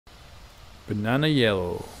Banana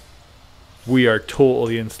yellow. We are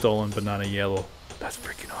totally installing banana yellow. That's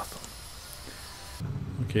freaking awesome.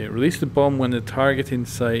 Okay, release the bomb when the targeting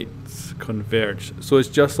sites converge. So it's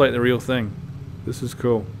just like the real thing. This is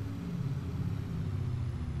cool.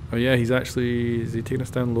 Oh yeah, he's actually... Is he taking us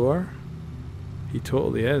down lower? He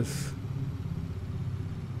totally is.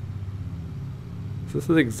 So this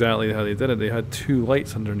is exactly how they did it. They had two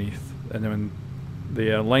lights underneath, and then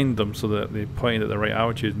they aligned them so that they pointed at the right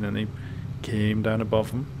altitude, and then they came down above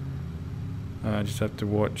them. I just have to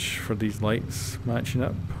watch for these lights matching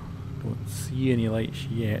up. Don't see any lights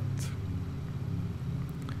yet.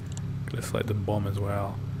 Gonna select the bomb as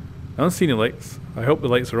well. I don't see any lights. I hope the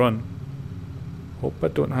lights are on. Hope I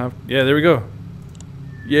don't have... Yeah, there we go.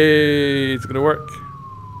 Yay, it's gonna work.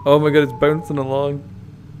 Oh my god, it's bouncing along.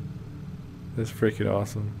 That's freaking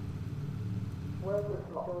awesome.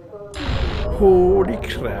 Holy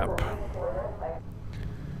crap.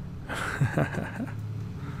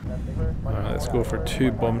 Alright, let's go for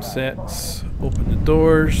 2 bomb sets. Open the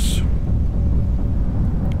doors.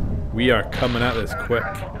 We are coming at this quick.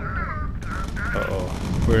 Uh-oh.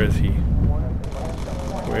 Where is he?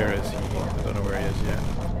 Where is he? I don't know where he is yet.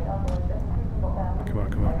 Come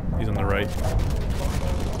on, come on. He's on the right.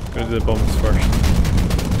 Go to the bombs first.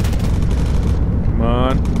 Come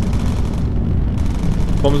on.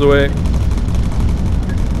 Bombs away.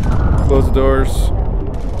 Close the doors.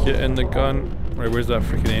 Get in the gun. Right, where's that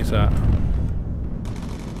freaking ace at?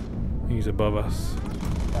 He's above us.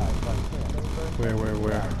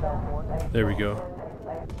 Where? There we go.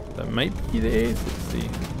 That might be the ace. Let's see.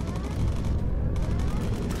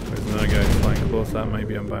 There's another guy flying close. That might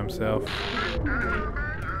be him by himself.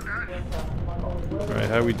 Alright,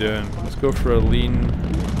 how we doing? Let's go for a lean.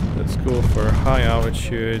 Let's go for high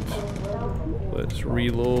altitude. Let's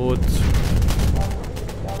reload.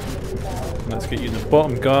 Let's get you in the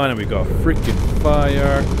bottom gun, and we got freaking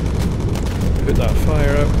fire. Put that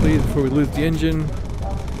fire out, please, before we lose the engine.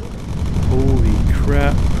 Holy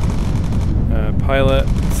crap. Pilot.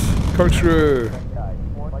 Corkscrew.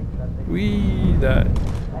 Whee, that.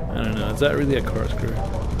 I don't know, is that really a corkscrew? I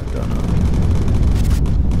don't know.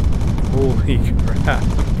 Holy crap.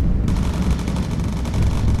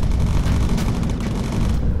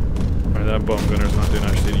 Alright, that bomb gunner's not doing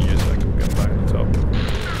actually any use, so I can get back to the top.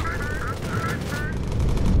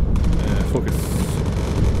 Focus.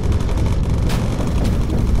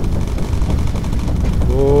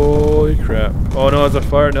 Holy crap. Oh no, there's a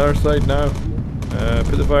fire on the other side now.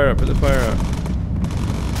 Put the fire out, put the fire out.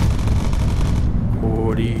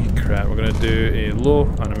 Holy crap, we're gonna do a low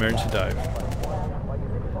and emergency dive.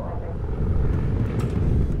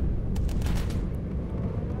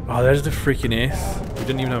 Oh, there's the freaking ace. We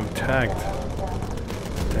didn't even have him tagged.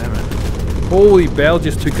 Damn it. Holy Bell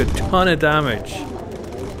just took a ton of damage.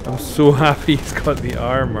 I'm so happy he's got the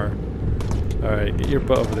armor. Alright, get your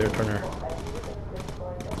butt over there, Turner.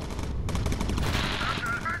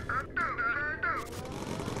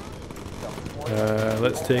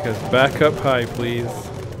 Let's take us back up high, please.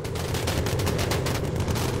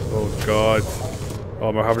 Oh god.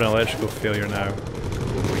 Oh, we're having an electrical failure now.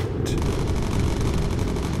 Great.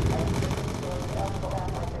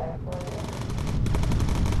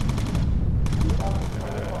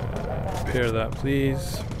 Repair that,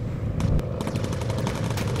 please.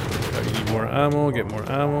 Need more ammo, get more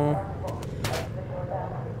ammo.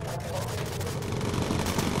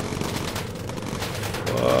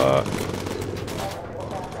 Fuck.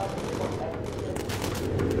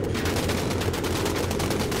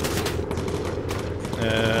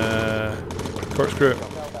 Corkscrew.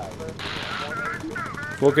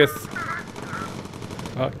 Focus.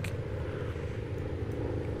 Fuck.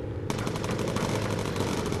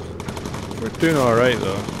 We're doing alright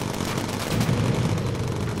though.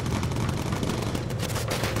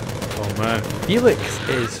 Oh man. Felix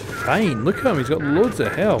is fine. Look at him, he's got loads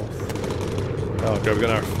of health. Oh god, we got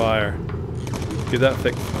our fire. Get that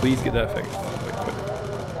fixed. Please get that fixed.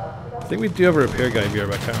 I think we do have a repair guy here,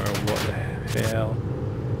 but I can't remember what the hell.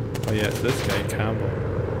 Oh yeah, it's this guy, Campbell.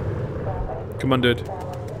 Come on, dude.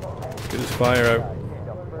 Get this fire out.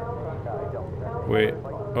 Wait.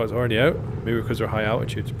 Oh, it's already out? Maybe because they're high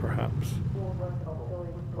altitudes, perhaps.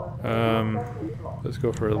 Let's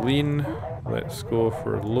go for a lean. Let's go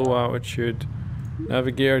for low altitude.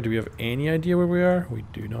 Navigator, do we have any idea where we are? We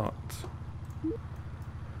do not.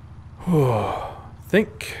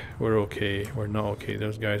 Think we're okay. We're not okay.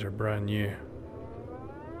 Those guys are brand new.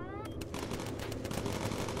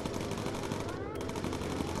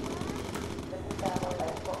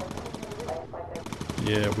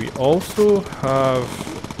 Yeah, we also have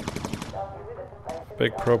a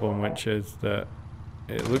big problem, which is that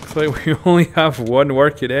It looks like we only have one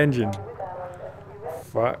working engine.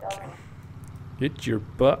 Fuck. Get your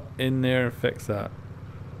butt in there and fix that.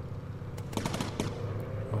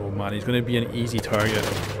 Oh man, he's going to be an easy target.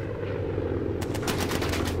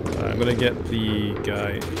 I'm going to get the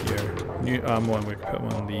guy here. New ammo, and we can put him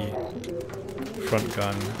on the front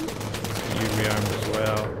gun. New rearm as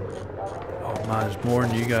well. Oh man, there's more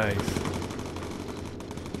new guys.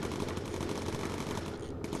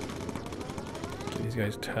 Get these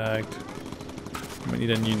guys tagged. Might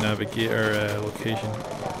need a new navigator location.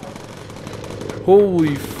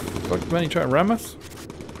 Holy fuck, man, you trying to ram us?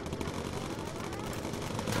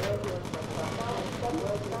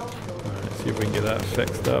 Alright, see if we can get that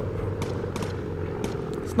fixed up.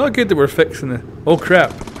 It's not good that we're fixing the... Oh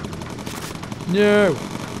crap! No!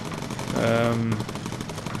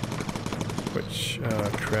 Which...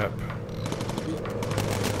 crap.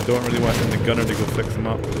 Don't really want send the gunner to go fix them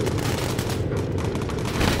up.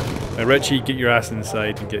 Now Richie, get your ass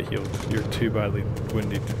inside and get healed. You're too badly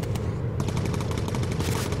wounded.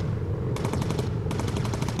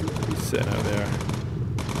 He's sitting out there.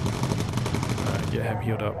 Alright, get him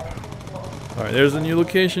healed up. Alright, there's a new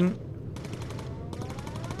location.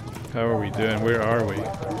 How are we doing? Where are we?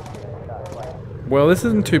 Well, this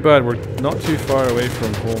isn't too bad. We're not too far away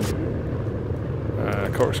from home.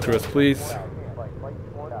 Corkscrew us, please.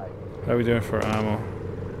 How are we doing for ammo?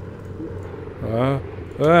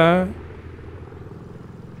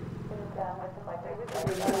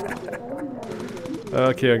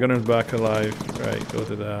 Okay, our gunner's back alive. Right, go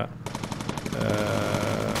to that.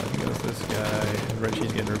 Goes this guy.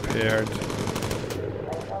 Richie's getting repaired.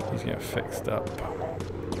 He's getting fixed up.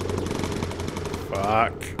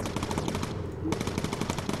 Fuck.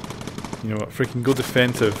 You know what? Freaking go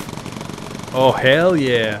defensive. Oh hell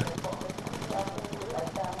yeah!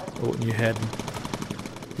 Oh, new heading.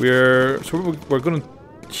 We're gonna.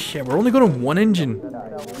 Shit, we're only going one engine.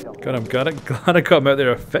 God, I'm glad I got him out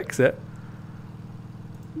there to fix it.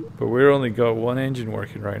 But we're only got one engine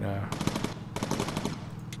working right now.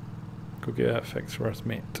 Go get that fixed for us,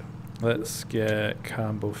 mate. Let's get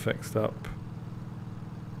Cambo fixed up.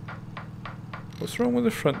 What's wrong with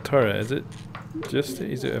the front turret? Is it just that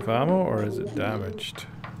he's out of ammo, or is it damaged?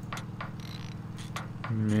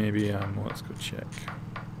 Maybe ammo. Let's go check.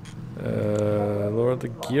 Lower the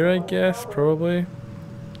gear, I guess, probably.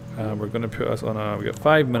 We're going to put us on a... we got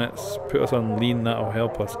 5 minutes. Put us on lean, that'll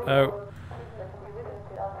help us out.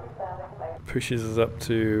 Pushes us up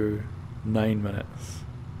to 9 minutes.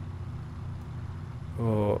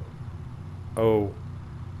 Oh. Oh.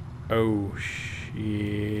 Oh,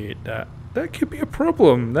 shit. That could be a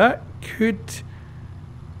problem. That could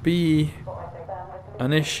be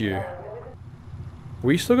an issue.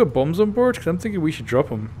 We still got bombs on board? Because I'm thinking we should drop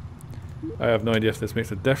them. I have no idea if this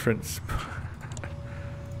makes a difference.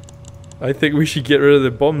 I think we should get rid of the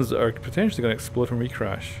bombs that are potentially going to explode when we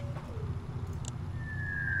crash.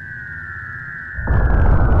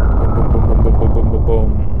 Boom, boom, boom, boom, boom, boom,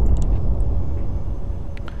 boom.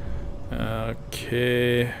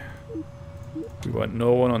 Okay. We want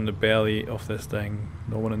no one on the belly of this thing.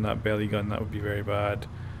 No one in that belly gun. That would be very bad.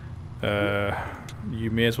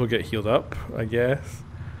 You may as well get healed up, I guess.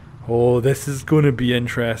 Oh, this is going to be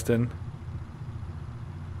interesting.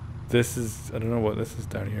 This is... I don't know what this is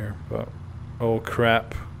down here, but... oh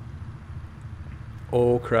crap.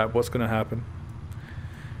 Oh crap, what's going to happen?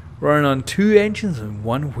 Running on 2 engines and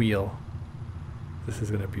 1 wheel. This is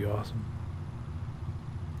going to be awesome.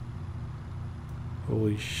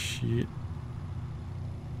 Holy shit.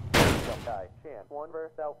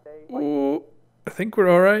 Oh, I think we're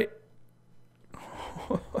alright.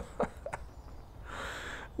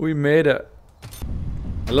 We made it.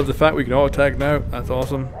 I love the fact we can auto tag now. That's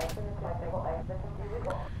awesome.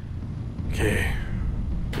 Okay.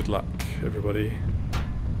 Good luck, everybody.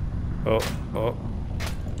 Oh, oh.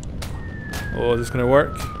 Oh, is this gonna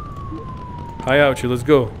work? High altitude, let's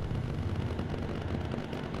go.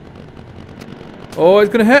 Oh,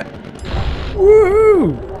 it's gonna hit!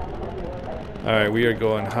 Woohoo! Alright, we are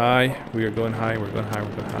going high. We are going high. We're going high.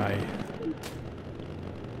 We're going high.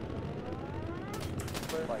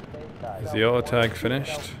 Is the auto tag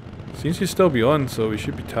finished? Seems to still be on, so we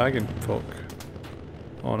should be tagging folk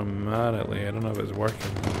automatically. I don't know if it's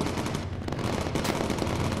working.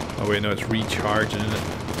 Oh wait, no, it's recharging, isn't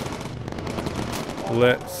it?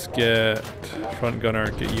 Let's get front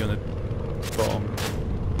gunner, get you on the bottom.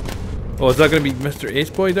 Oh, is that going to be Mr.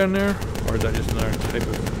 Ace Boy down there? Or is that just another type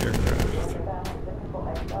of aircraft?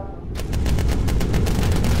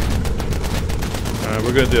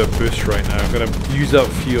 We're going to do a boost right now. I'm going to use up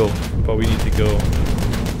fuel, but we need to go.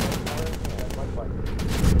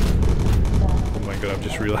 Oh my god, I've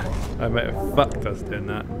just realised I might have fucked us doing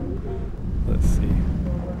that. Let's see.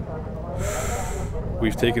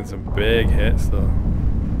 We've taken some big hits though.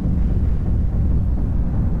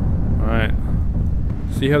 Alright.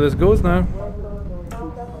 See how this goes now.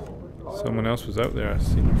 Someone else was out there, I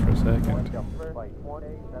seen him for a second.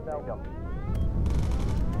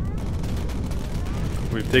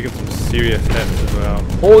 We've taken some serious hits as well.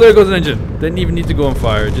 Oh, there goes an engine! Didn't even need to go on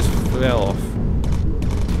fire, it just fell off.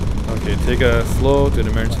 Okay, take a slow, do an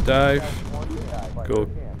emergency dive. Go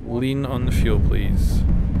lean on the fuel, please.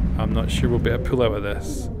 I'm not sure we'll be able to pull out of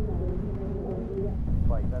this.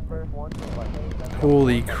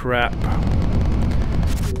 Holy crap.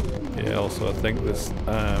 Yeah, also I think this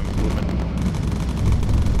woman.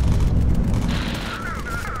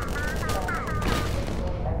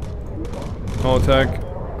 Auto tag.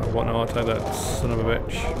 I want to auto tag that son of a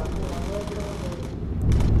bitch.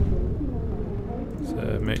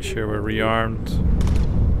 So make sure we're rearmed.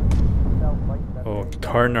 Oh,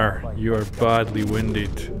 Turner, you are badly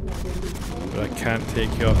wounded. But I can't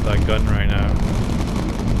take you off that gun right now.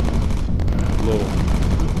 Low.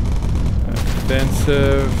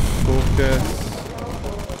 Defensive. Focus.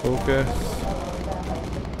 Focus.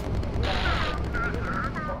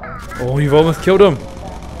 Oh, you've almost killed him.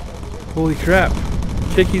 Holy crap.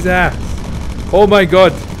 Kick his ass. Oh my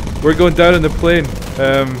god. We're going down in the plane.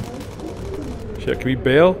 Shit, can we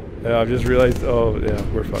bail? I've just realized. Oh, yeah,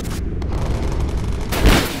 we're fucked.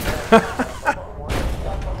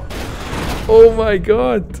 Oh my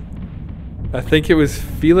god. I think it was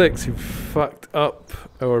Felix who fucked up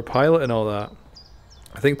our pilot and all that.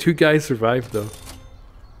 I think 2 guys survived though.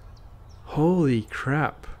 Holy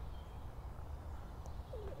crap.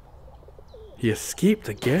 He escaped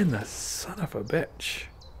again, that son of a bitch.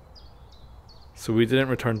 So we didn't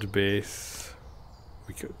return to base.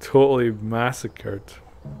 We got totally massacred.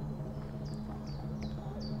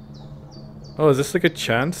 Oh, is this like a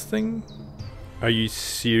chance thing? Are you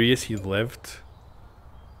serious? He lived?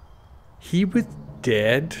 He was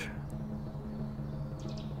dead?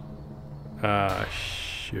 Ah,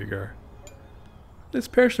 sugar. This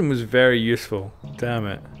person was very useful. Damn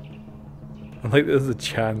it. I like there's a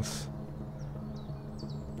chance.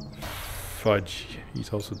 Fudge.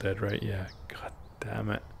 He's also dead, right? Yeah. God damn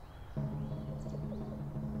it.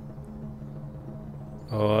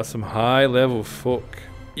 Oh, that's some high level folk.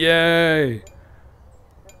 Yay!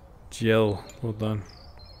 Jill. Well done.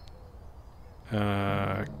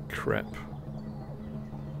 Crap.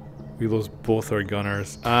 We lost both our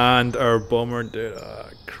gunners and our bomber did. Ah,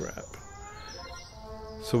 crap.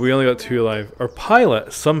 So we only got 2 alive. Our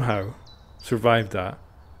pilot somehow survived that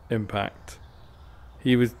impact.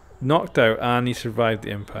 He was knocked out and he survived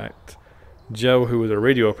the impact. Jill, who was a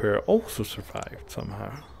radio operator, also survived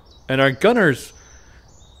somehow. And our gunners,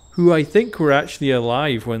 who I think were actually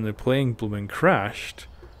alive when the plane blooming crashed,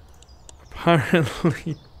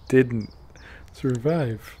 apparently didn't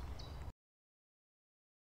survive.